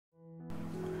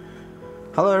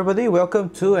Hello everybody, welcome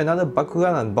to another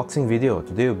Bakugan unboxing video.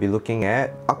 Today we'll be looking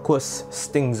at AQUOS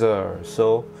STINGZER.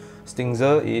 So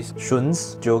STINGZER is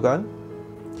Shun's Geogan.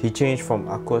 He changed from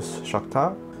AQUOS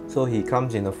Shaktar. So he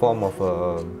comes in the form of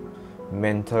a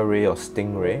manta ray or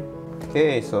stingray.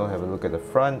 Okay, so have a look at the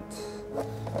front,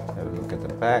 have a look at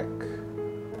the back.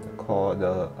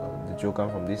 The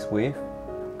Geogan from this wave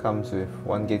comes with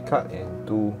one gate card and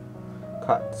two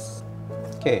cards.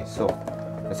 Okay, so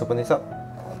let's open this up.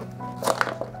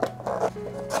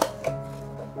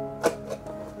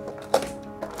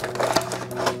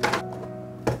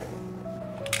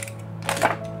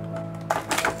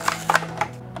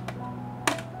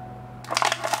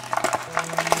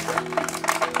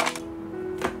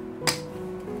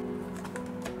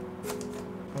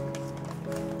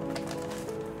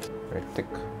 Very thick.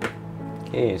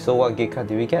 Okay, so what gate card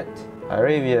did we get?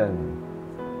 Pyravian.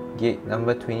 Gate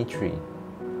number 23.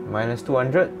 Minus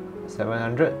 200,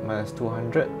 700, minus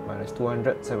 200, minus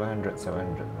 200, 700,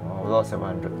 700. Oh, a lot of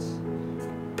 700s.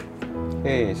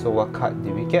 Okay, so what card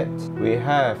did we get? We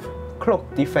have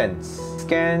Cloak Defense.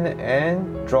 Scan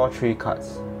and draw 3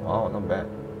 cards. Wow, not bad.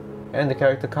 And the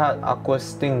character card, AQUOS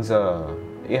STINGZER.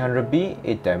 800B,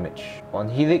 8 damage. On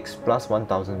Helix, plus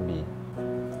 1000B.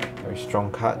 Very strong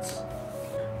cards.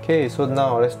 Okay, so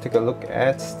now let's take a look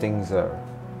at STINGZER.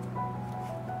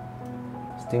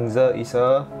 STINGZER is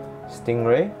a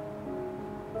stingray.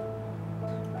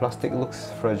 Plastic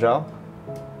looks fragile,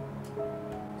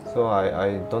 so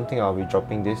I don't think I'll be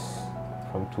dropping this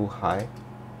from too high.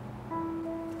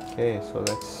 Okay, so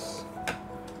let's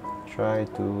try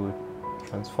to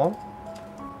transform.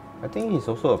 I think it's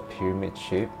also a pyramid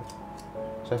shape,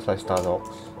 just like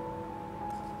Stardogs.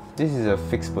 This is a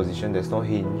fixed position, there's no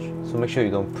hinge, so make sure you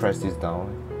don't press this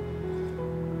down.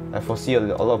 I foresee a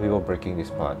lot of people breaking this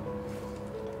part.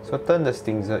 So turn the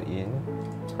STINGZER in,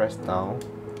 press down,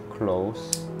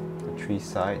 close the 3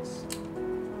 sides,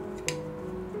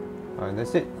 and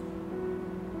that's it.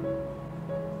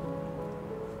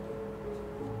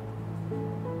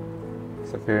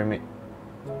 It's a pyramid,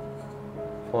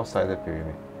 4-sided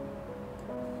pyramid.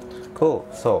 Cool,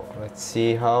 so let's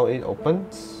see how it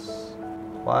opens.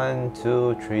 1,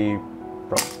 2, 3,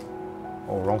 brawl.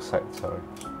 Oh, wrong side, sorry.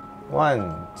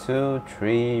 1, 2,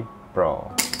 3,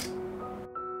 brawl.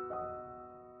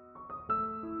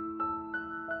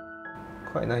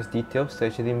 Quite nice details. They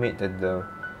actually made that the...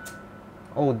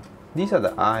 Oh, these are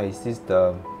the eyes, this is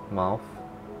the mouth,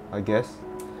 I guess.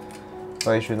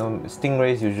 But you should know,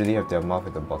 stingrays usually have their mouth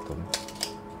at the bottom.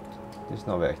 This is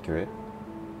not very accurate.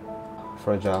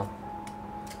 Fragile.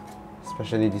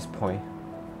 Especially this point.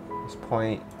 This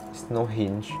point is no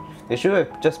hinge. They should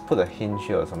have just put a hinge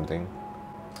here or something.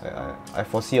 I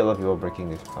foresee a lot of people breaking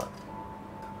this part.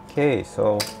 Okay,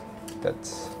 so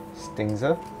that's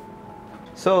STINGZER.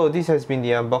 So this has been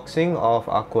the unboxing of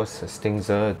AQUOS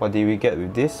STINGZER. What did we get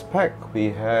with this pack? We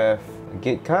have a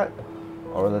gate card,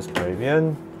 Aurelus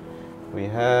Pyravian. We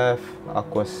have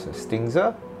AQUOS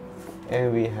STINGZER,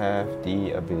 and we have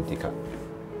the ability card.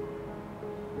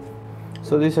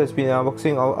 So this has been the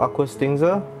unboxing of AQUOS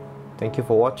STINGZER. Thank you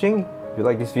for watching. If you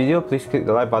like this video, please click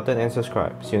the like button and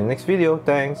subscribe. See you in the next video.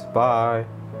 Thanks. Bye.